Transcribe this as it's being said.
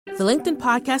The LinkedIn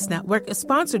Podcast Network is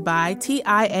sponsored by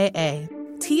TIAA.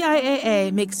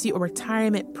 TIAA makes you a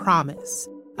retirement promise,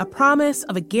 a promise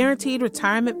of a guaranteed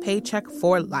retirement paycheck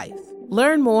for life.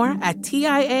 Learn more at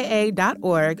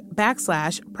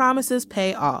TIAA.org/promises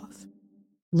pay off.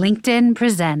 LinkedIn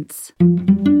presents.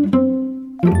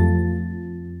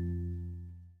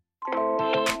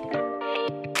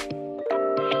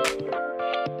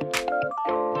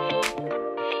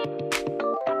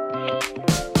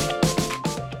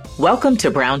 Welcome to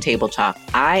Brown Table Talk.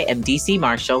 I am DC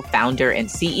Marshall, founder and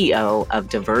CEO of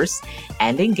Diverse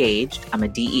and Engaged. I'm a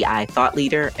DEI thought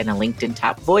leader and a LinkedIn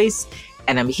top voice.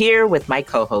 And I'm here with my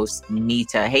co-host,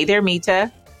 Mita. Hey there,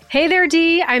 Mita. Hey there,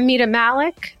 Dee. I'm Mita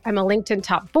Malik. I'm a LinkedIn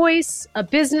top voice, a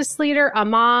business leader, a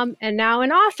mom, and now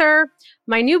an author.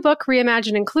 My new book,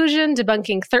 Reimagine Inclusion,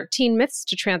 Debunking 13 Myths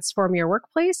to Transform Your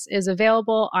Workplace, is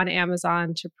available on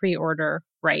Amazon to pre-order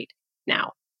right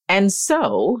now. And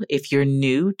so, if you're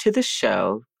new to the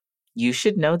show, you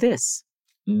should know this.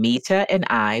 Mita and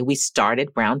I, we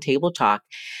started Brown Table Talk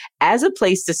as a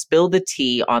place to spill the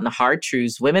tea on the hard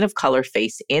truths women of color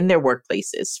face in their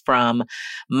workplaces from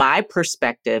my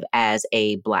perspective as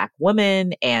a Black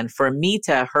woman, and for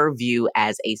Mita, her view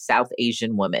as a South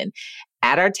Asian woman.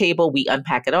 At our table, we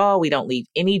unpack it all. We don't leave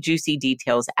any juicy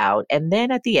details out. And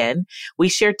then at the end, we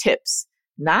share tips,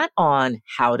 not on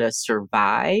how to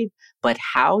survive, but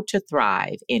how to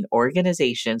thrive in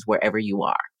organizations wherever you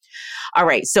are. All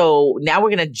right, so now we're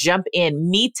going to jump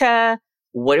in. Mita,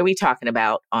 what are we talking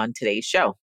about on today's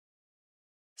show?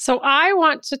 So I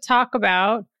want to talk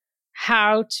about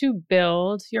how to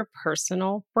build your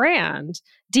personal brand.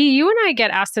 Dee, you and I get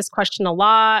asked this question a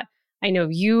lot. I know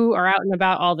you are out and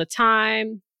about all the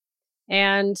time,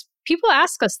 and people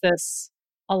ask us this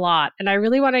a lot, and I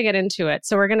really want to get into it.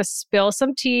 So we're going to spill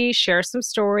some tea, share some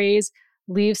stories,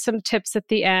 leave some tips at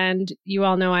the end. You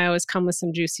all know I always come with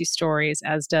some juicy stories,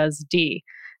 as does Dee.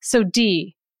 So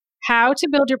Dee, how to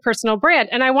build your personal brand.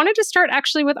 And I wanted to start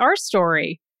actually with our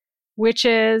story, which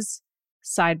is,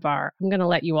 sidebar, I'm going to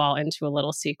let you all into a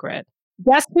little secret.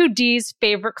 Guess who Dee's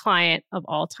favorite client of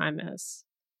all time is?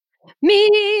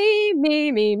 Me.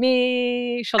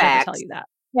 She'll never tell you that.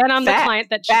 And I'm the client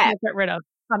that she can't get rid of.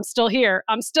 I'm still here.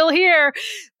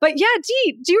 But yeah,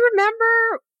 Dee, do you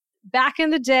remember back in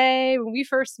the day when we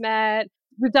first met?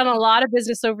 We've done a lot of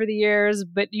business over the years,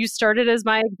 but you started as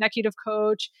my executive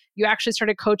coach. You actually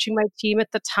started coaching my team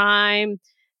at the time.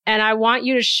 And I want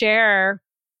you to share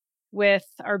with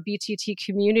our BTT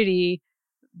community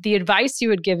the advice you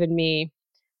had given me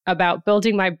about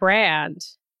building my brand.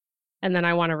 And then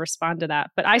I want to respond to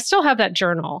that. But I still have that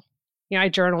journal. You know, I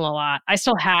journal a lot. I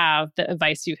still have the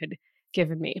advice you had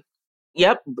given me.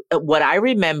 Yep. What I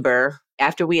remember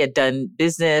after we had done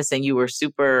business and you're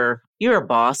a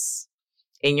boss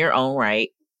in your own right,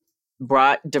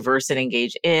 brought Diverse and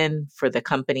Engage in for the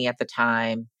company at the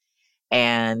time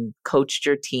and coached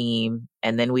your team.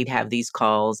 And then we'd have these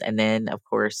calls. And then, of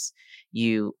course,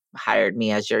 you hired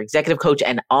me as your executive coach.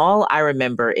 And all I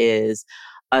remember is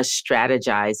us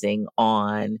strategizing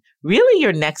on really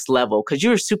your next level, because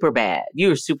you were super bad. You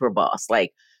were super boss.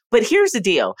 But here's the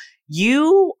deal.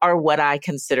 You are what I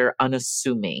consider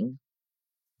unassuming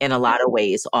in a lot of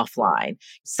ways offline.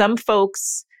 Some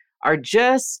folks are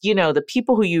just, the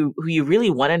people who you really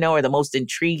want to know are the most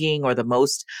intriguing or the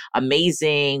most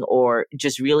amazing, or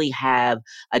just really have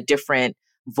a different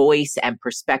voice and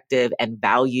perspective and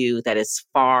value that is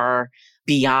far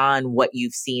beyond what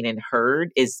you've seen and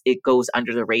heard. It goes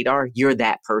under the radar. You're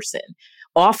that person.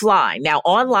 Offline. Now,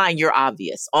 online, you're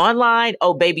obvious. Online,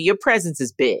 oh, baby, your presence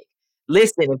is big.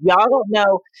 Listen, if y'all don't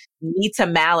know, Mita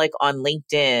Malik on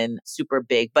LinkedIn, super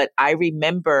big. But I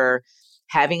remember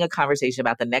having a conversation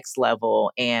about the next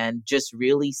level and just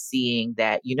really seeing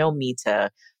that,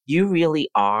 Mita, you really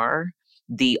are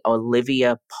the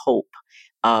Olivia Pope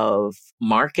of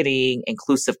marketing,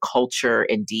 inclusive culture,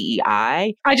 and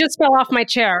DEI. I just fell off my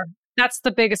chair. That's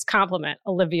the biggest compliment,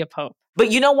 Olivia Pope. But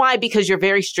you know why? Because you're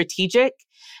very strategic.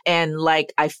 And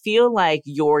I feel like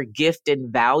your gift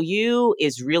and value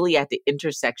is really at the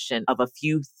intersection of a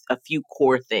few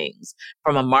core things.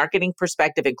 From a marketing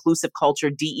perspective, inclusive culture,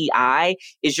 DEI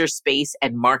is your space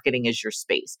and marketing is your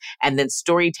space. And then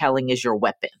storytelling is your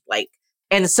weapon.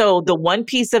 And so the one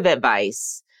piece of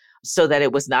advice, so that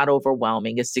it was not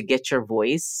overwhelming, is to get your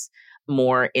voice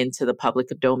more into the public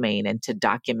domain and to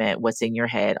document what's in your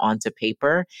head onto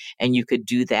paper. And you could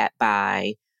do that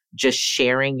by just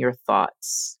sharing your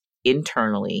thoughts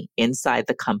internally inside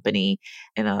the company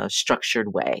in a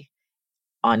structured way.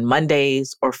 On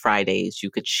Mondays or Fridays, you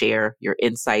could share your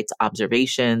insights,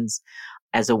 observations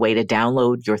as a way to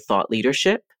download your thought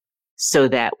leadership so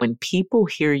that when people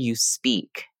hear you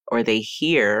speak, or they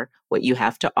hear what you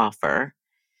have to offer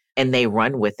and they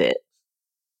run with it,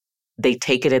 they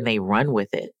take it and they run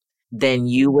with it, then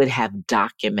you would have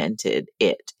documented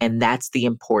it. And that's the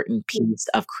important piece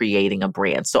of creating a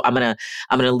brand. So I'm going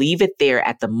to leave it there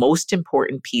at the most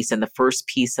important piece. And the first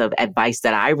piece of advice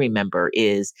that I remember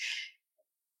is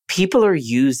people are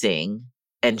using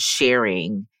and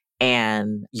sharing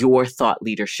and your thought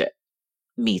leadership,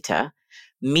 Mita.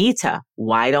 Mita,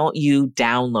 why don't you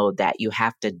download that? You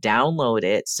have to download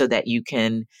it so that you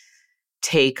can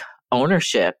take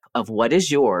ownership of what is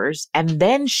yours and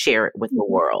then share it with the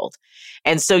world.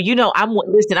 And so, I'm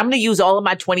going to use all of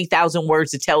my 20,000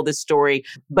 words to tell this story,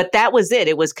 but that was it.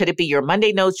 It was, could it be your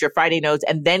Monday notes, your Friday notes,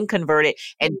 and then convert it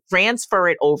and transfer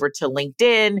it over to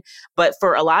LinkedIn? But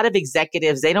for a lot of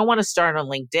executives, they don't want to start on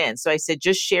LinkedIn. So I said,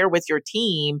 just share with your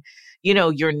team,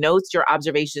 your notes, your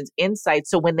observations, insights.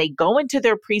 So when they go into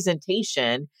their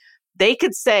presentation, they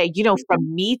could say,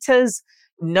 from Mita's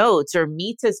notes or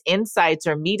Mita's insights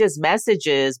or Mita's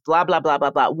messages, blah, blah, blah,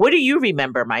 blah, blah. What do you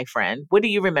remember, my friend? What do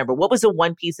you remember? What was the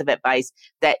one piece of advice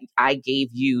that I gave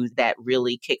you that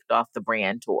really kicked off the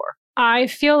brand tour? I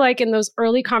feel like in those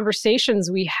early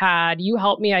conversations we had, you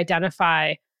helped me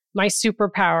identify my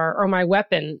superpower or my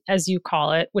weapon, as you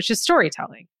call it, which is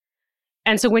storytelling.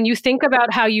 And so when you think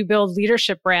about how you build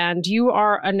leadership brand, you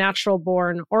are a natural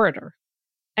born orator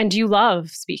and you love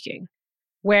speaking,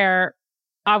 where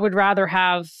I would rather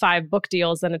have 5 book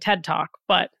deals than a TED Talk,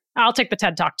 but I'll take the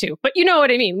TED Talk too. But you know what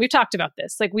I mean? We've talked about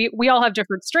this. Like we all have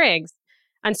different strengths.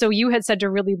 And so you had said to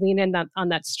really lean in on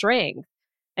that strength.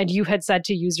 And you had said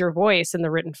to use your voice in the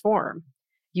written form.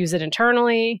 Use it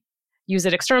internally, use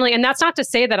it externally. And that's not to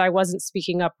say that I wasn't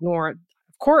speaking up, nor, of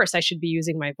course, I should be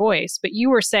using my voice. But you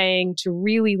were saying to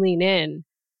really lean in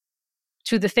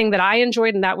to the thing that I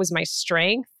enjoyed, and that was my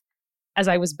strength as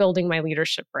I was building my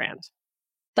leadership brand.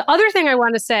 The other thing I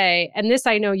want to say, and this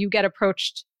I know you get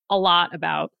approached a lot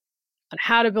about, on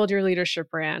how to build your leadership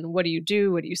brand. What do you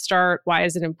do? What do you start? Why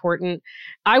is it important?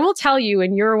 I will tell you,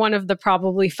 and you're one of the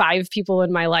probably 5 people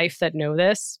in my life that know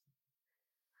this.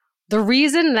 The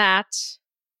reason that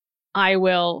I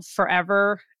will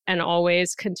forever and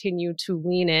always continue to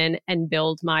lean in and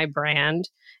build my brand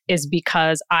is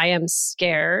because I am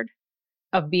scared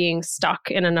of being stuck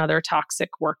in another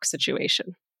toxic work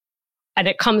situation. And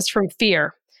it comes from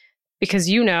fear. Because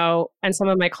and some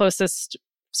of my closest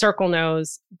circle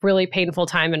knows, really painful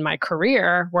time in my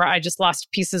career where I just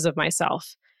lost pieces of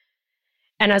myself.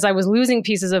 And as I was losing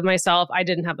pieces of myself, I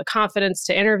didn't have the confidence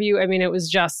to interview. I mean, it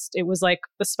was like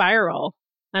the spiral.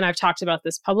 And I've talked about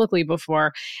this publicly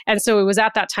before. And so it was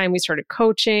at that time we started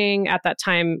coaching. At that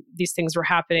time, these things were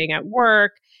happening at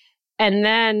work. And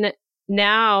then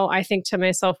now I think to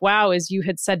myself, wow, as you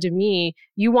had said to me,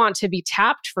 you want to be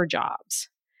tapped for jobs.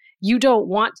 You don't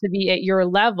want to be at your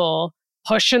level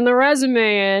pushing the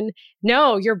resume in.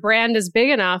 No, your brand is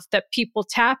big enough that people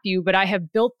tap you, but I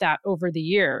have built that over the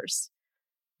years.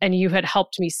 And you had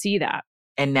helped me see that.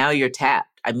 And now you're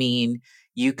tapped. I mean,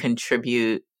 you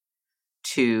contribute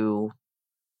to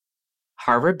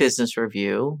Harvard Business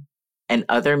Review and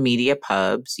other media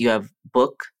pubs. You have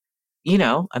book,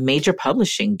 a major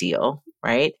publishing deal,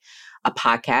 right? A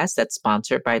podcast that's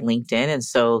sponsored by LinkedIn. And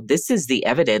so this is the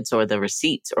evidence or the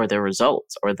receipts or the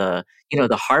results or the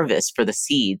harvest for the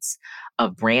seeds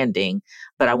of branding.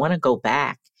 But I want to go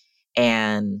back,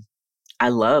 and I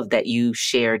love that you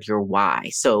shared your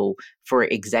why. So for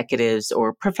executives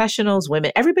or professionals,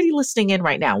 women, everybody listening in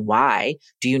right now, why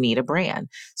do you need a brand?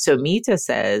 So Mita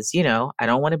says, I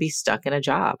don't want to be stuck in a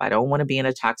job. I don't want to be in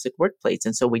a toxic workplace.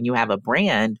 And so when you have a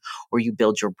brand or you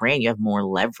build your brand, you have more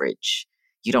leverage.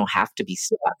 You don't have to be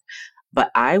stuck.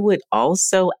 But I would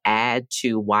also add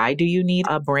to why do you need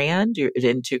a brand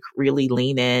and to really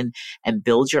lean in and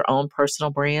build your own personal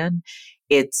brand?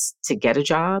 It's to get a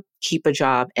job, keep a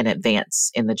job, and advance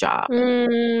in the job.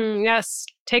 Yes.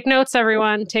 Take notes,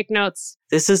 everyone. Take notes.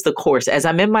 This is the course. As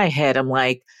I'm in my head, I'm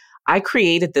like, I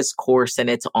created this course and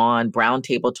it's on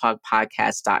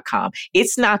browntabletalkpodcast.com.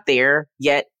 It's not there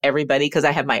yet, everybody, because I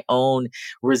have my own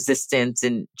resistance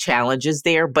and challenges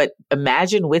there. But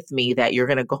imagine with me that you're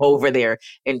going to go over there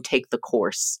and take the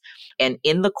course. And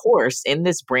in the course, in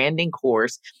this branding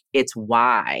course, it's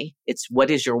why. It's what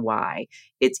is your why?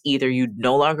 It's either you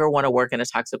no longer want to work in a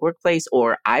toxic workplace,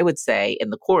 or I would say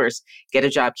in the course, get a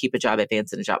job, keep a job,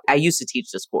 advance in a job. I used to teach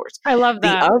this course. I love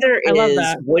that. The other I love is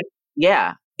that.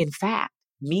 Yeah. In fact,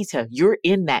 Mita, you're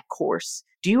in that course.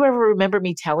 Do you ever remember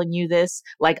me telling you this?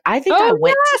 Like, I think I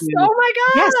went to... Oh my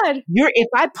God. Yes, if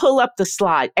I pull up the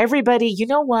slide, everybody, you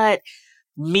know what?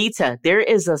 Mita, there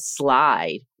is a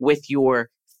slide with your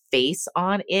face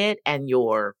on it and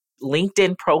your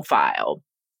LinkedIn profile.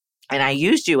 And I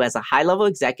used you as a high-level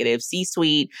executive,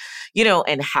 C-suite,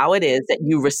 and how it is that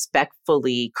you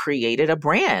respectfully created a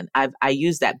brand. I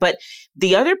use that. But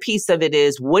the other piece of it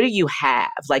is, what do you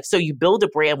have? Like, so you build a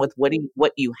brand with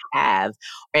what you have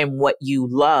and what you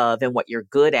love and what you're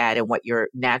good at and what your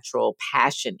natural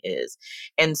passion is.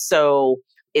 And so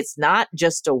it's not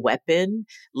just a weapon.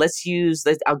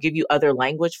 I'll give you other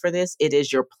language for this. It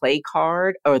is your play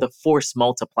card or the force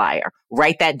multiplier.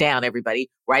 Write that down, everybody.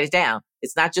 Write it down.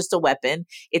 It's not just a weapon.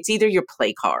 It's either your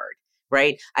play card,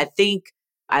 right? I think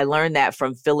I learned that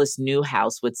from Phyllis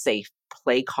Newhouse would say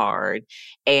play card,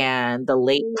 and the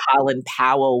late Colin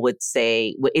Powell would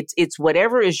say it's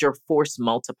whatever is your force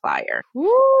multiplier.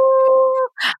 Ooh,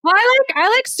 I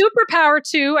like superpower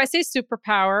too. I say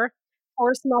superpower.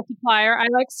 Force multiplier. I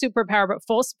like superpower, but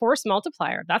force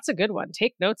multiplier. That's a good one.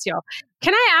 Take notes, y'all.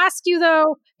 Can I ask you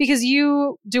though, because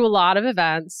you do a lot of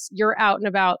events, you're out and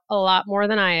about a lot more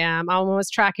than I am. I'm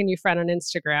almost tracking you, friend, on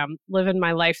Instagram, living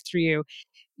my life through you.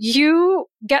 You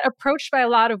get approached by a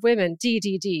lot of women.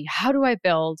 D, how do I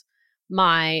build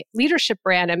my leadership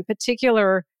brand, in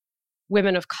particular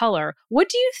women of color? What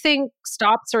do you think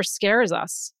stops or scares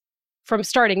us from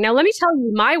starting? Now, let me tell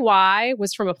you, my why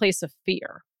was from a place of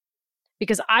fear,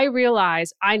 because I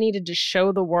realized I needed to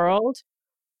show the world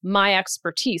my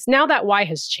expertise. Now that why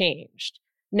has changed.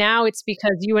 Now it's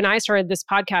because you and I started this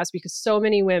podcast because so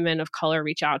many women of color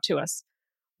reach out to us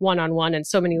one-on-one, and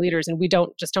so many leaders, and we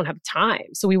don't have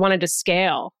time. So we wanted to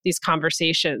scale these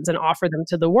conversations and offer them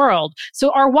to the world.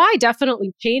 So our why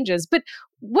definitely changes. But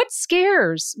what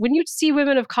scares when you see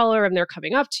women of color and they're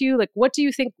coming up to you? Like, what do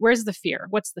you think? Where's the fear?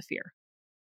 What's the fear?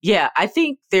 Yeah, I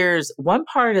think there's one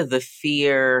part of the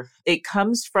fear. It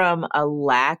comes from a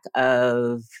lack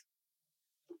of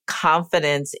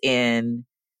confidence in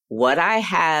what I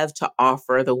have to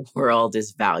offer the world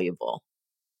is valuable.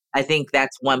 I think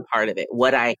that's one part of it.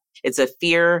 It's a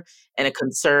fear and a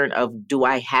concern of, do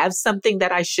I have something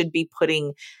that I should be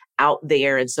putting out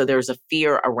there? And so there's a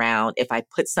fear around, if I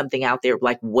put something out there,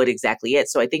 like what exactly it.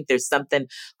 So I think there's something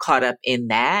caught up in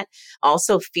that.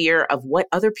 Also fear of what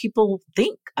other people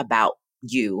think about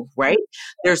you, right?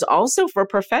 There's also, for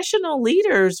professional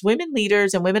leaders, women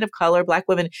leaders and women of color, Black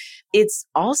women, it's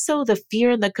also the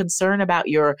fear and the concern about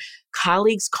your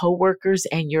colleagues, coworkers,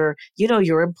 and your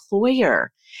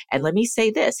employer. And let me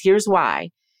say this, here's why.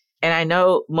 And I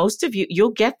know most of you,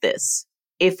 you'll get this.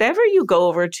 If ever you go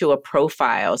over to a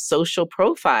social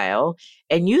profile,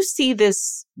 and you see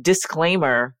this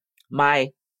disclaimer, my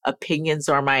opinions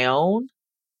are my own,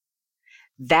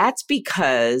 that's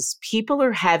because people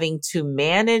are having to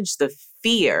manage the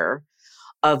fear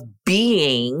of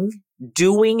doing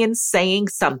and saying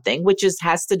something, which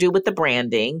has to do with the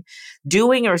branding,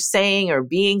 doing or saying or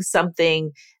being something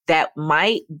that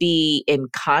might be in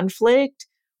conflict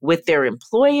with their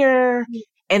employer.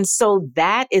 And so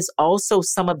that is also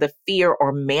some of the fear,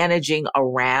 or managing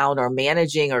around, or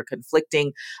managing or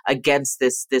conflicting against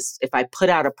this, if I put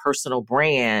out a personal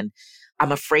brand,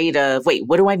 I'm afraid of, wait,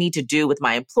 what do I need to do with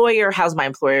my employer? How's my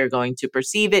employer going to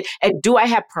perceive it? And do I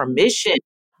have permission?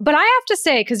 But I have to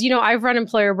say, because, I've run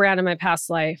employer brand in my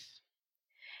past life.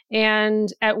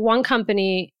 And at one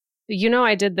company,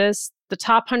 I did this, the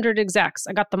top 100 execs,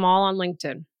 I got them all on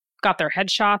LinkedIn, got their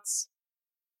headshots,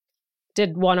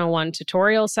 did one-on-one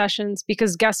tutorial sessions,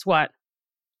 because guess what?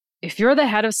 If you're the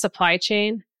head of supply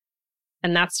chain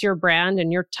and that's your brand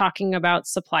and you're talking about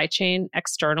supply chain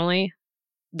externally,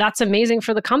 that's amazing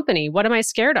for the company. What am I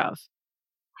scared of?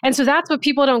 And so that's what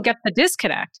people don't get, the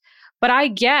disconnect. But I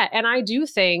do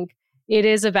think it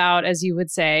is about, as you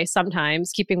would say,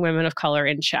 sometimes keeping women of color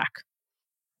in check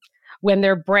when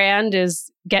their brand is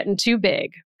getting too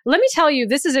big. Let me tell you,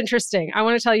 this is interesting. I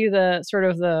want to tell you this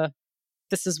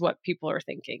is what people are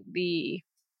thinking, the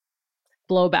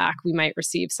blowback we might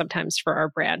receive sometimes for our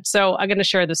brand. So I'm going to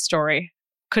share this story.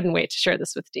 Couldn't wait to share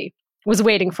this with Dee. Was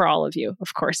waiting for all of you,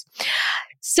 of course.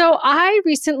 So I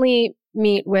recently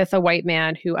meet with a white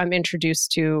man who I'm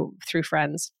introduced to through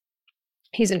friends.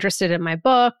 He's interested in my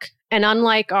book. And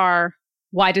unlike our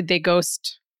Why Did They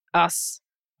Ghost Us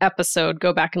episode,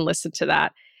 go back and listen to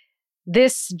that.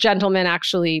 This gentleman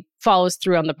actually follows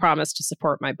through on the promise to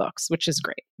support my books, which is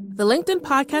great. The LinkedIn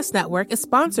Podcast Network is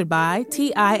sponsored by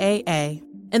TIAA.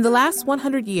 In the last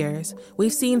 100 years,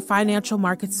 we've seen financial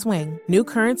markets swing, new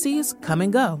currencies come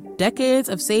and go, decades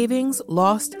of savings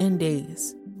lost in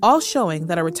days, all showing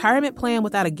that a retirement plan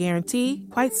without a guarantee,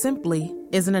 quite simply,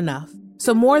 isn't enough.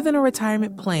 So more than a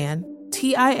retirement plan,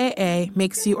 TIAA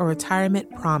makes you a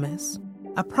retirement promise.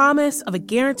 A promise of a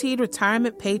guaranteed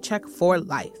retirement paycheck for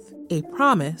life. A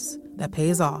promise that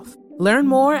pays off. Learn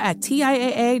more at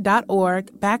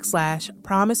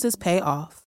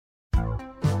TIAA.org/promisespayoff.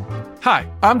 Hi,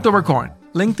 I'm Tomer Cohen,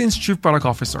 LinkedIn's Chief Product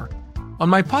Officer. On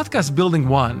my podcast, Building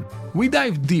One, we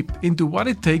dive deep into what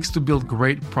it takes to build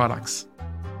great products.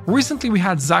 Recently, we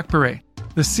had Zach Perret,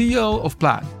 the CEO of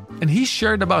Plaid, and he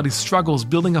shared about his struggles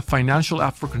building a financial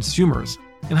app for consumers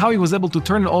and how he was able to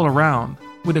turn it all around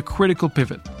with a critical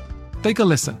pivot. Take a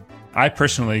listen. I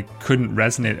personally couldn't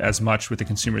resonate as much with the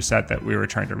consumer set that we were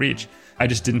trying to reach. I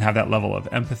just didn't have that level of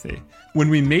empathy. When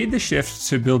we made the shift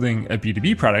to building a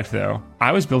B2B product, though,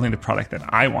 I was building the product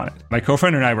that I wanted. My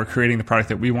co-founder and I were creating the product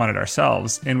that we wanted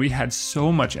ourselves, and we had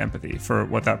so much empathy for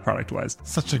what that product was.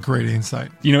 Such a great insight.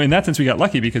 You know, in that sense, we got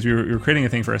lucky because we were creating a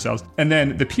thing for ourselves. And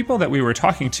then the people that we were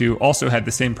talking to also had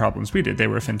the same problems we did. They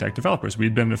were fintech developers.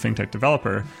 We'd been a fintech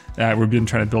developer. We've been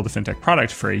trying to build a fintech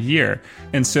product for a year.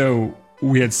 And so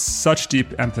we had such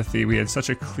deep empathy. We had such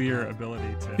a clear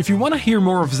ability to... If you want to hear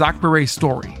more of Zach Perret's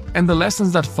story and the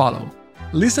lessons that follow,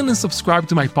 listen and subscribe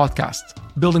to my podcast,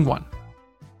 Building One.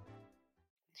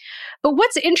 But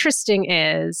what's interesting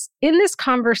is, in this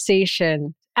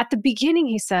conversation, at the beginning,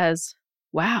 he says,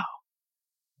 wow,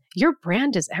 your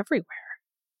brand is everywhere.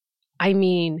 I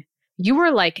mean, you were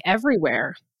like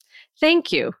everywhere.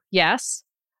 Thank you. Yes.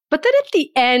 But then at the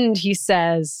end, he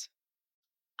says,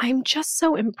 I'm just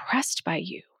so impressed by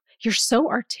you. You're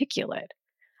so articulate.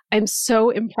 I'm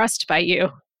so impressed by you.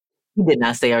 He did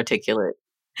not say articulate.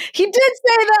 He did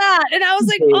say that. And I was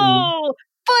like,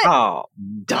 oh,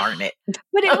 darn it.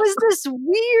 But it was this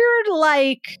weird,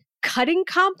 like, cutting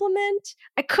compliment.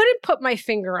 I couldn't put my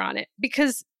finger on it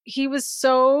because he was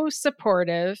so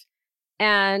supportive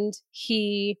and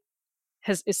he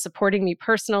is supporting me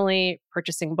personally,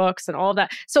 purchasing books and all of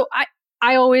that. So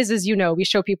I always, as you know, we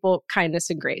show people kindness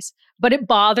and grace, but it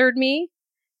bothered me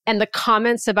and the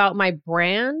comments about my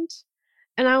brand.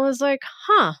 And I was like,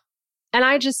 And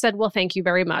I just said, well, thank you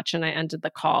very much. And I ended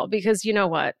the call because you know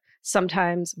what?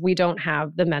 Sometimes we don't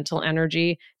have the mental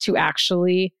energy to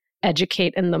actually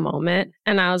educate in the moment.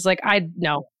 And I was like,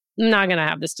 no, I'm not going to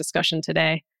have this discussion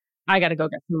today. I got to go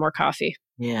get some more coffee.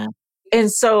 Yeah.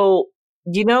 And so,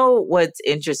 you know, what's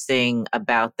interesting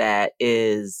about that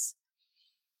is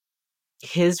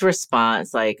his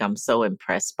response, like, I'm so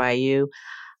impressed by you.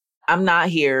 I'm not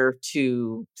here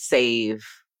to save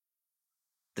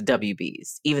the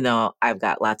WBs, even though I've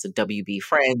got lots of WB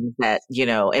friends that, you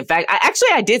know, in fact,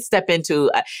 I did step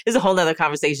into, this is a whole nother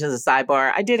conversation as a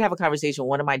sidebar. I did have a conversation with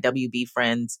one of my WB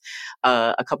friends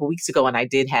a couple weeks ago, and I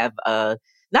did have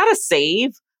not a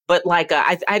save, but like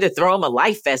I had to throw him a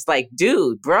life vest, like,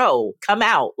 dude, bro, come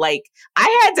out. Like,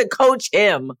 I had to coach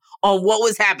him on what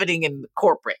was happening in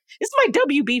corporate. It's my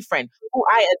WB friend who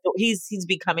I adore. He's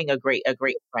becoming a great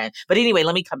friend. But anyway,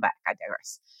 let me come back. I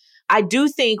digress. I do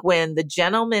think when the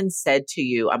gentleman said to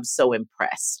you, I'm so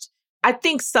impressed, I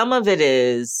think some of it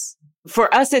is,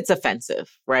 for us, it's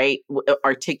offensive, right?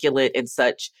 Articulate and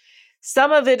such.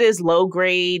 Some of it is low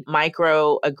grade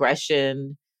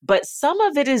microaggression, but some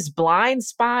of it is blind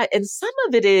spot. And some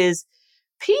of it is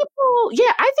people.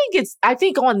 Yeah, I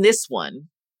think on this one,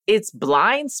 it's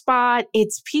blind spot.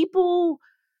 It's people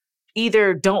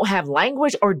either don't have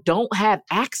language or don't have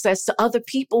access to other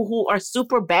people who are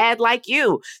super bad like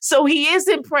you. So he is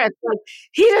impressed. Like,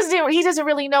 he doesn't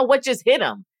really know what just hit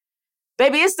him.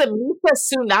 Baby, it's the Mika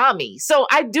tsunami. So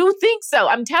I do think so.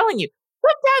 I'm telling you,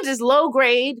 sometimes it's low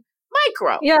grade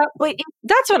micro. Yeah, but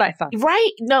that's what I thought.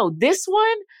 Right? No, this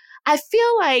one, I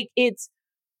feel like it's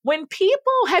when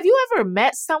people, have you ever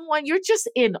met someone, you're just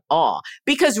in awe?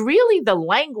 Because really the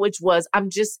language was, I'm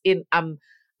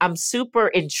super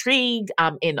intrigued.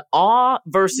 I'm in awe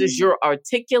versus you're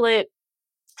articulate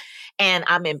and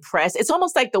I'm impressed. It's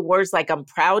almost like the words like I'm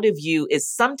proud of you is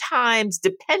sometimes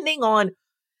depending on,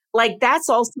 like, that's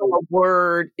also a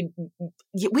word.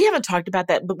 We haven't talked about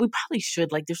that, but we probably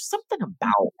should. Like, there's something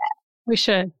about that. We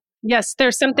should. Yes,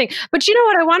 there's something. But you know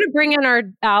what? I want to bring in our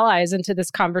allies into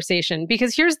this conversation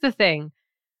because here's the thing.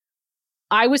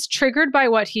 I was triggered by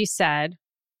what he said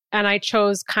and I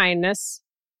chose kindness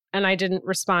and I didn't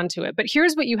respond to it. But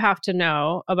here's what you have to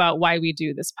know about why we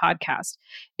do this podcast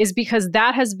is because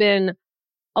that has been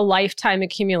a lifetime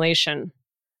accumulation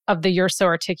of the you're so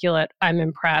articulate, I'm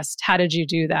impressed. How did you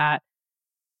do that?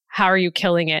 How are you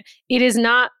killing it? It is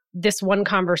not this one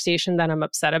conversation that I'm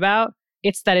upset about.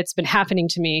 It's that it's been happening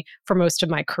to me for most of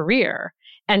my career.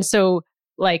 And so,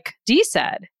 like Dee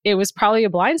said, it was probably a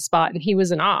blind spot and he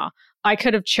was in awe. I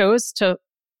could have chose to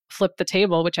flip the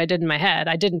table, which I did in my head.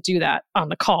 I didn't do that on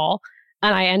the call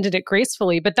and I ended it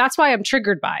gracefully, but that's why I'm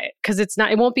triggered by it because it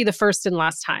won't be the first and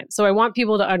last time. So I want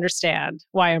people to understand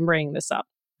why I'm bringing this up.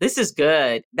 This is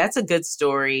good. That's a good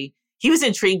story. He was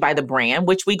intrigued by the brand,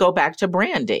 which we go back to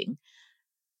branding,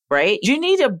 right? You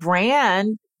need a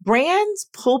brand brands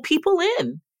pull people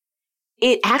in.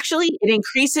 It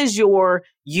increases your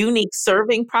unique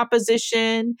serving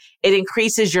proposition. It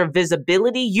increases your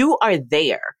visibility. You are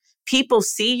there. People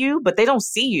see you, but they don't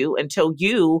see you until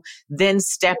you then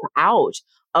step out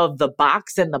of the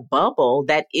box and the bubble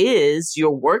that is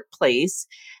your workplace,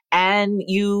 and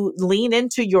you lean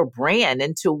into your brand,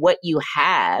 into what you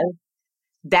have.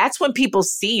 That's when people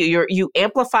see you. You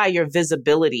amplify your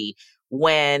visibility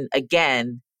when,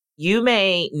 again, you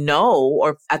may know,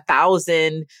 or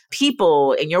 1,000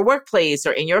 people in your workplace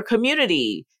or in your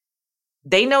community,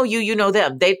 they know you, you know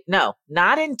them.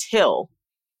 Not until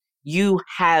you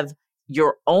have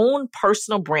your own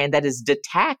personal brand that is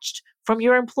detached from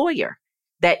your employer,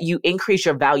 that you increase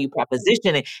your value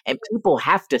proposition, and people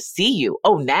have to see you.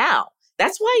 Oh, now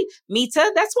that's why,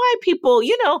 Mita, that's why people,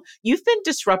 you've been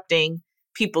disrupting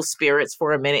people's spirits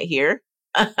for a minute here.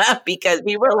 Because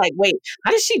we were like, wait,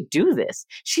 how does she do this?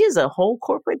 She has a whole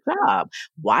corporate job.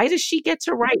 Why does she get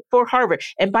to write for Harvard?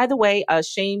 And by the way, a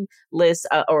shameless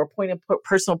or a point of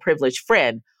personal privilege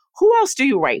friend, who else do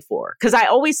you write for? Because I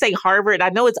always say Harvard. I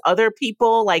know it's other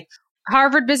people like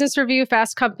Harvard Business Review,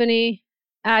 Fast Company,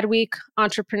 Adweek,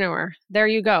 Entrepreneur. There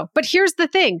you go. But here's the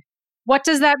thing. What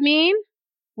does that mean?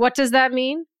 What does that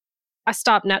mean? I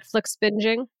stopped Netflix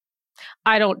binging.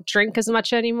 I don't drink as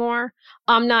much anymore.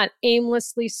 I'm not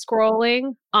aimlessly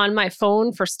scrolling on my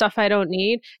phone for stuff I don't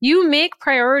need. You make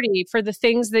priority for the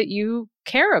things that you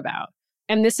care about.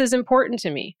 And this is important to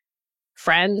me.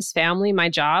 Friends, family, my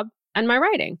job, and my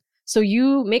writing. So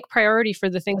you make priority for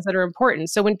the things that are important.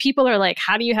 So when people are like,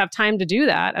 how do you have time to do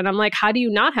that? And I'm like, how do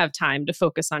you not have time to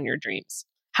focus on your dreams?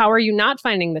 How are you not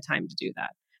finding the time to do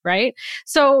that? Right?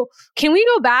 So can we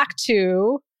go back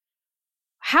to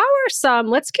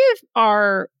let's give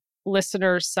our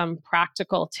listeners some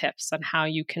practical tips on how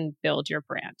you can build your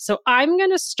brand. So I'm going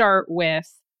to start with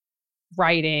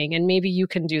writing, and maybe you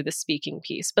can do the speaking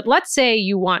piece. But let's say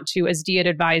you want to, as Dee had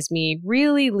advised me,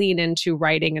 really lean into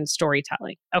writing and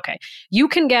storytelling. Okay, you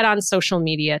can get on social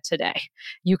media today.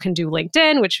 You can do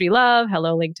LinkedIn, which we love.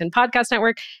 Hello, LinkedIn Podcast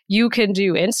Network. You can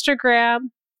do Instagram.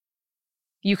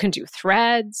 You can do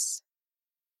Threads.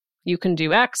 You can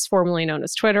do X, formerly known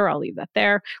as Twitter. I'll leave that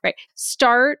there, right?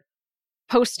 Start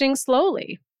posting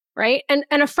slowly, right? And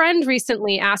a friend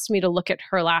recently asked me to look at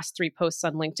her last 3 posts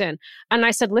on LinkedIn. And I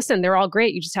said, listen, they're all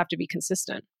great. You just have to be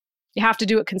consistent. You have to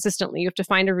do it consistently. You have to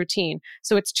find a routine.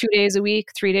 So it's 2 days a week,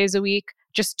 3 days a week.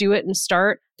 Just do it and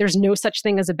start. There's no such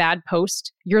thing as a bad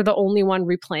post. You're the only one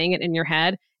replaying it in your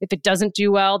head. If it doesn't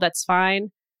do well, that's fine.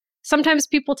 Sometimes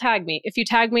people tag me. If you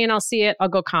tag me and I'll see it, I'll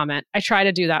go comment. I try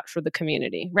to do that for the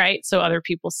community, right? So other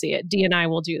people see it. Dee and I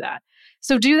will do that.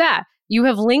 So do that. You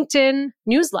have LinkedIn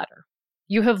newsletter.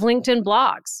 You have LinkedIn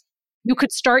blogs. You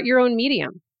could start your own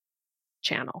Medium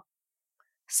channel.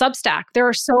 Substack. There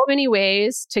are so many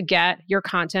ways to get your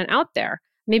content out there.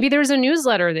 Maybe there's a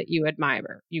newsletter that you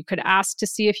admire. You could ask to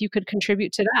see if you could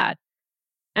contribute to that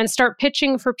and start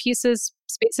pitching for pieces,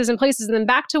 spaces, and places. And then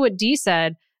back to what Dee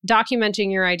said,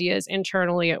 documenting your ideas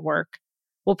internally at work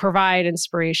will provide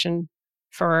inspiration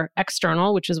for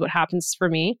external, which is what happens for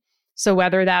me. So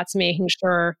whether that's making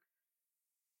sure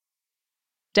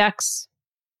decks,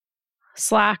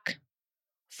 Slack,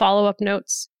 follow-up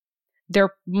notes,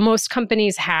 most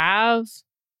companies have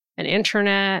an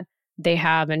intranet, they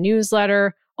have a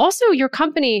newsletter. Also, your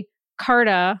company,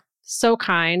 Carta, so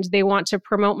kind, they want to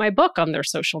promote my book on their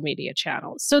social media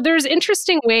channels. So there's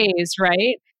interesting ways,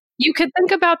 right? You could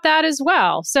think about that as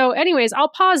well. So anyways, I'll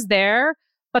pause there.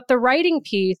 But the writing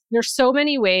piece, there's so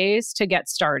many ways to get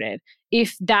started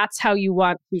if that's how you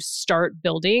want to start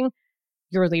building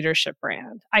your leadership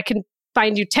brand. I can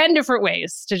find you 10 different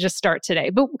ways to just start today.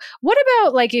 But what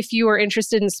about like if you are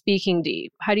interested in speaking,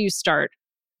 Dee? How do you start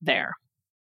there?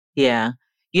 Yeah.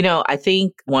 I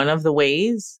think one of the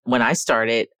ways when I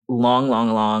started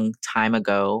long time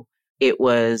ago, it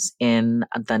was in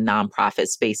the nonprofit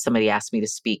space. Somebody asked me to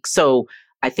speak. So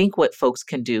I think what folks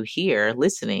can do here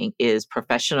listening is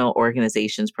professional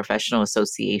organizations, professional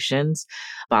associations,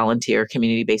 volunteer,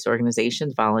 community-based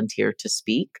organizations, volunteer to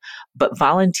speak, but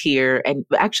volunteer. And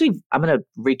actually, I'm going to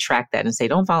retract that and say,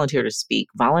 don't volunteer to speak,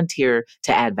 volunteer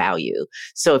to add value.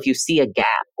 So if you see a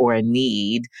gap or a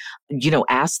need,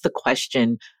 ask the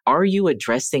question, are you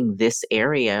addressing this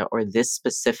area or this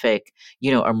specific,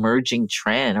 emerging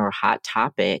trend or hot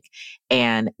topic?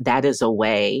 And that is a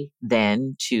way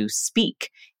then to speak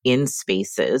in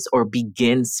spaces or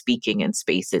begin speaking in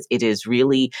spaces. It is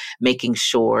really making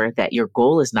sure that your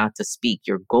goal is not to speak.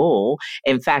 Your goal,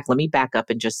 in fact, let me back up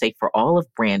and just say for all of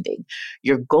branding,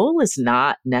 your goal is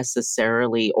not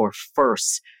necessarily or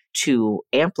first to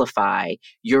amplify,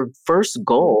 your first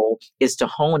goal is to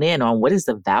hone in on what is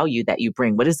the value that you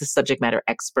bring? What is the subject matter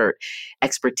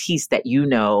expertise that you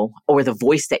know, or the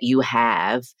voice that you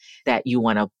have that you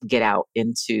want to get out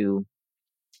into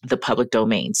the public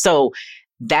domain? So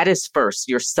that is first,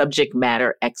 your subject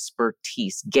matter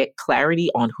expertise. Get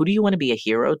clarity on who do you want to be a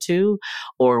hero to,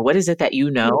 or what is it that you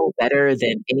know better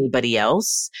than anybody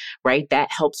else, right?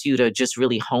 That helps you to just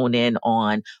really hone in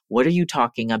on what are you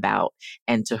talking about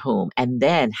and to whom. And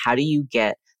then how do you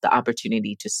get the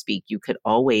opportunity to speak? You could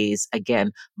always,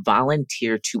 again,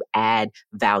 volunteer to add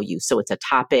value. So it's a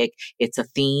topic, it's a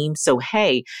theme. So,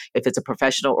 hey, if it's a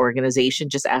professional organization,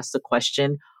 just ask the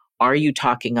question, are you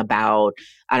talking about,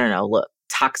 I don't know, look,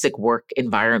 toxic work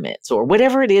environments or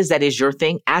whatever it is that is your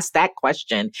thing? Ask that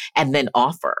question and then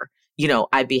offer.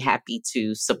 I'd be happy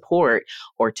to support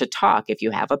or to talk if you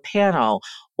have a panel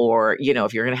or,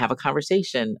 if you're going to have a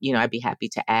conversation, I'd be happy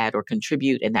to add or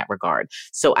contribute in that regard.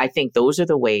 So I think those are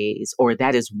the ways, or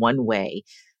that is one way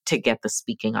to get the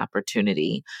speaking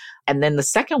opportunity. And then the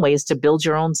second way is to build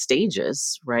your own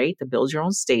stages, right? To build your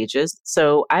own stages.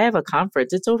 So I have a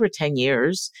conference, it's over 10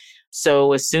 years.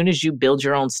 So as soon as you build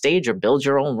your own stage or build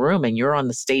your own room and you're on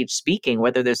the stage speaking,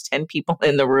 whether there's 10 people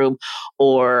in the room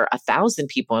or 1,000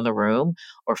 people in the room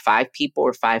or 5 people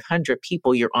or 500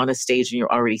 people, you're on a stage and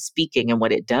you're already speaking. And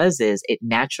what it does is it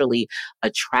naturally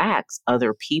attracts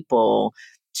other people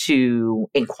to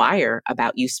inquire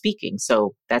about you speaking.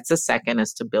 So that's the second,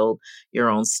 is to build your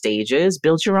own stages,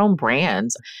 build your own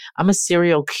brands. I'm a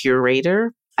serial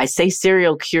curator. I say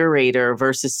serial curator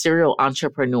versus serial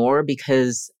entrepreneur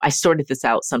because I sorted this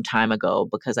out some time ago,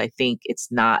 because I think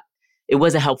it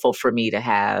wasn't helpful for me to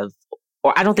have,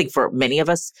 or I don't think for many of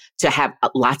us to have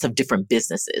lots of different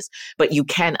businesses, but you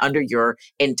can under your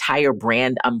entire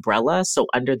brand umbrella. So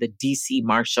under the DC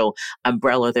Marshall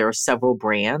umbrella, there are several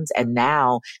brands, and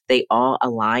now they all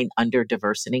align under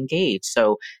Diverse and Engage.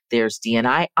 So there's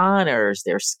D&I Honors,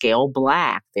 there's Scale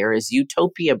Black, there is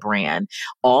Utopia brand.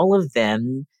 All of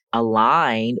them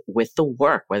align with the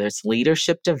work, whether it's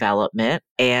leadership development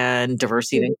and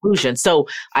diversity and inclusion. So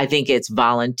I think it's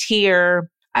volunteer.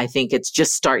 I think it's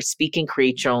just start speaking,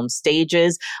 create your own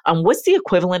stages. What's the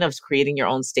equivalent of creating your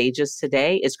own stages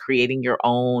today is creating your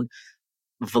own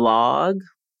vlog,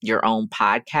 your own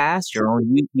podcast, your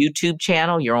own YouTube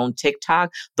channel, your own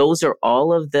TikTok. Those are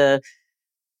all of the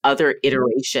other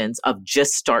iterations of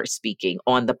just start speaking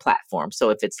on the platform. So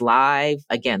if it's live,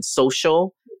 again,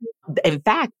 social. In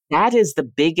fact, that is the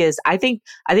biggest, I think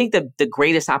the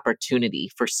greatest opportunity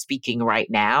for speaking right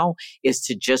now is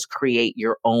to just create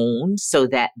your own, so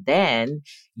that then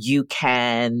you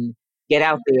can get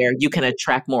out there, you can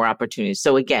attract more opportunities.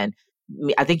 So again,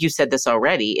 I think you said this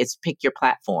already, it's pick your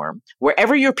platform,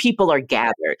 wherever your people are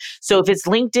gathered. So if it's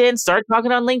LinkedIn, start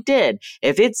talking on LinkedIn.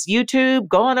 If it's YouTube,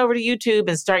 go on over to YouTube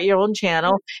and start your own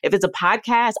channel. If it's a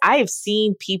podcast, I have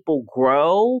seen people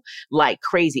grow like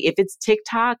crazy. If it's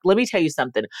TikTok, let me tell you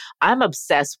something. I'm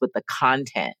obsessed with the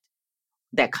content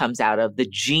that comes out of the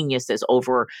geniuses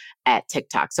over at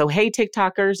TikTok. So, hey,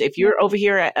 TikTokers, if you're over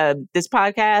here at this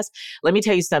podcast, let me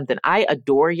tell you something. I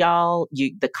adore y'all.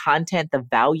 The content, the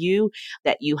value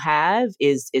that you have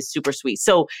is super sweet.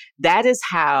 So that is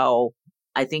how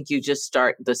I think you just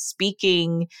start the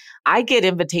speaking. I get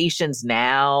invitations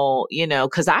now,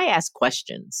 because I ask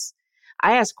questions.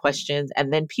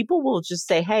 And then people will just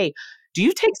say, hey, do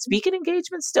you take speaking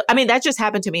engagements still? I mean, that just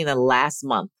happened to me in the last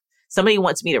month. Somebody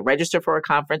wants me to register for a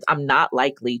conference. I'm not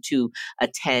likely to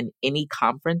attend any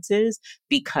conferences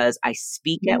because I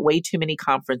speak at way too many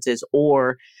conferences,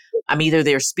 or I'm either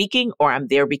there speaking or I'm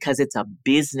there because it's a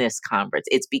business conference.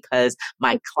 It's because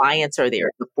my clients are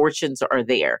there. The fortunes are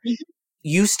there.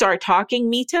 You start talking,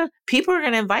 Mita, people are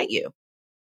going to invite you.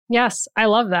 Yes, I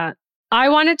love that. I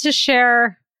wanted to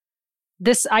share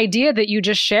this idea that you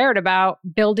just shared about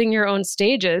building your own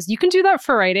stages. You can do that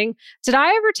for writing. Did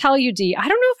I ever tell you, Dee? I don't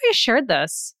know if I shared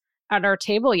this at our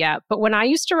table yet, but when I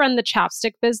used to run the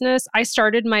chapstick business, I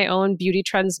started my own Beauty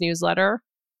Trends newsletter.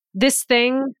 This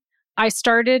thing I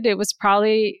started, it was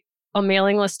probably a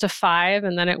mailing list of 5,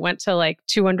 and then it went to like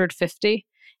 250.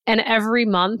 And every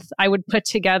month I would put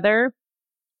together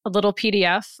a little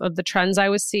PDF of the trends I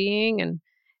was seeing and,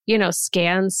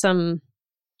 scan some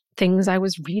things I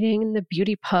was reading in the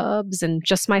beauty pubs and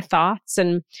just my thoughts.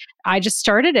 And I just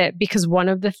started it because one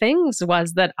of the things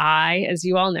was that I, as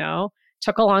you all know,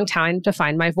 took a long time to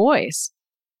find my voice.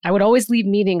 I would always leave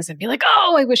meetings and be like,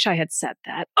 oh, I wish I had said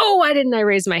that. Oh, why didn't I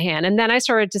raise my hand? And then I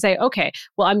started to say, okay,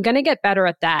 well, I'm going to get better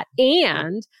at that.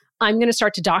 And I'm going to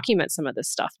start to document some of this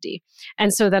stuff, Dee.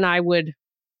 And so then I would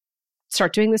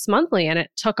start doing this monthly, and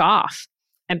it took off.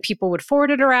 and people would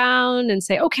forward it around and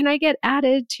say, oh, can I get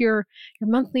added to your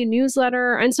monthly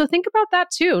newsletter? And so think about that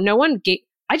too.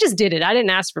 I just did it. I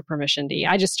didn't ask for permission, Dee.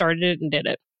 I just started it and did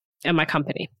it at my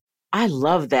company. I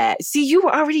love that. See, you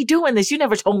were already doing this. You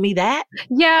never told me that.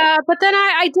 Yeah, but then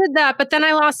I did that, but then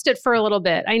I lost it for a little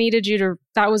bit.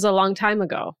 That was a long time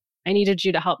ago. I needed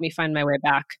you to help me find my way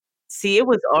back. See, it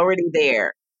was already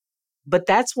there. But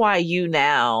that's why you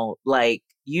now, like,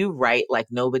 you write like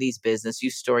nobody's business.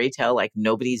 You storytell like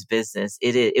nobody's business.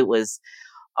 It was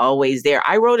always there.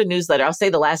 I wrote a newsletter. I'll say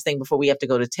the last thing before we have to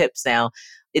go to tips now.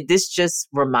 This just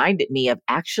reminded me of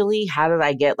actually, how did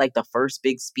I get like the first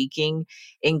big speaking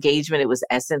engagement? It was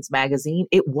Essence Magazine.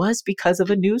 It was because of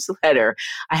a newsletter.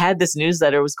 I had this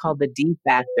newsletter. It was called The D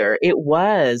Factor. It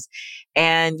was.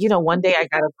 And, one day I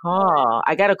got a call.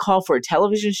 I got a call for a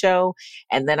television show.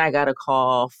 And then I got a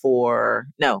call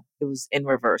it was in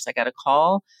reverse. I got a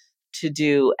call to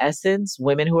do Essence,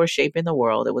 Women Who Are Shaping the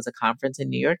World. It was a conference in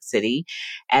New York City.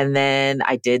 And then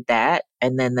I did that.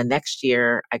 And then the next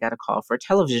year I got a call for a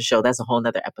television show. That's a whole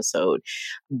nother episode.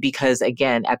 Because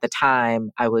again, at the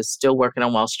time I was still working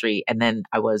on Wall Street, and then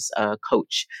I was a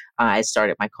coach. I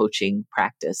started my coaching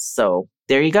practice. So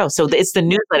there you go. So it's the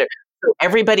newsletter. So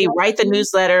everybody write the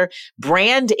newsletter,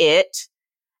 brand it,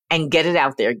 and get it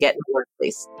out there. Get in the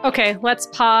workplace. Okay, let's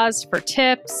pause for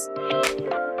tips.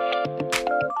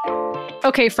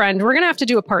 Okay, friend, we're going to have to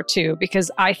do a part 2 because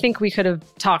I think we could have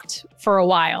talked for a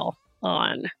while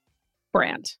on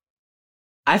brand.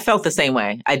 I felt the same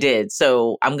way. I did.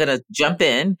 So I'm going to jump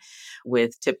in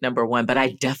with tip number 1, but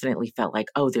I definitely felt like,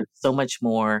 there's so much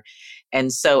more.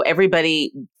 And so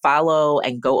everybody follow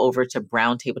and go over to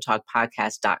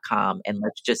browntabletalkpodcast.com, and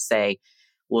let's just say,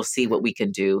 we'll see what we can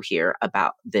do here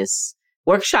about this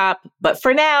workshop. But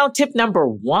for now, tip number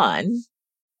 1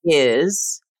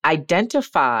 is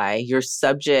identify your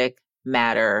subject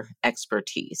matter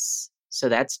expertise. So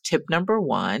that's tip number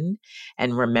 1.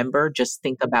 And remember, just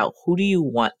think about, who do you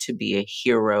want to be a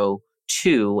hero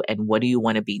to, and what do you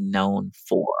want to be known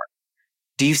for?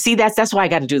 Do you see that? That's why I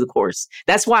got to do the course.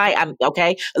 That's why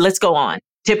okay. Let's go on.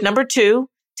 Tip number 2,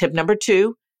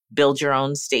 build your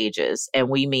own stages. And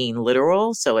we mean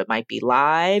literal. So it might be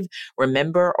live,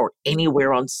 remember, or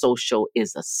anywhere on social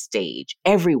is a stage.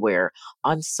 Everywhere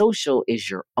on social is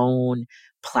your own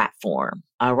platform.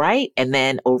 All right. And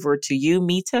then over to you,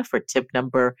 Mita, for tip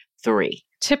number 3.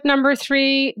 Tip number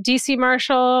 3, DC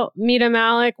Marshall, Mita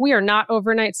Malik. We are not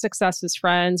overnight successes,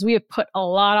 friends. We have put a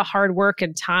lot of hard work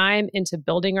and time into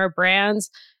building our brands.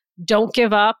 Don't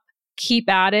give up. Keep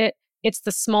at it. It's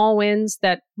the small wins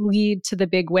that lead to the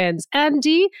big wins. And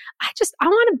Dee, I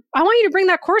want you to bring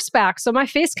that course back so my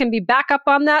face can be back up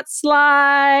on that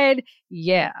slide.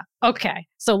 Yeah. Okay.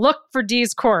 So look for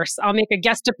Dee's course. I'll make a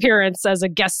guest appearance as a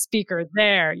guest speaker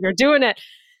there. You're doing it.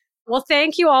 Well,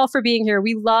 thank you all for being here.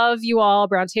 We love you all,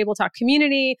 Brown Table Talk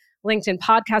community, LinkedIn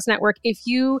Podcast Network. If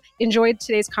you enjoyed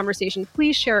today's conversation,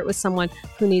 please share it with someone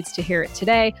who needs to hear it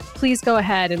today. Please go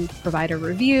ahead and provide a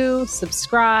review,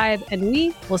 subscribe, and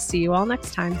we will see you all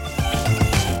next time.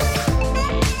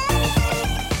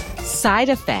 Side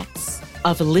effects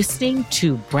of listening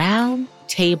to Brown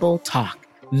Table Talk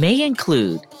may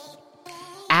include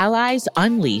allies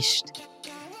unleashed,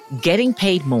 getting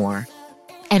paid more,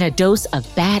 and a dose of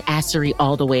badassery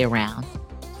all the way around.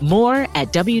 More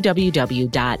at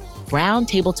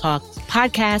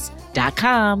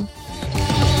www.browntabletalkpodcast.com.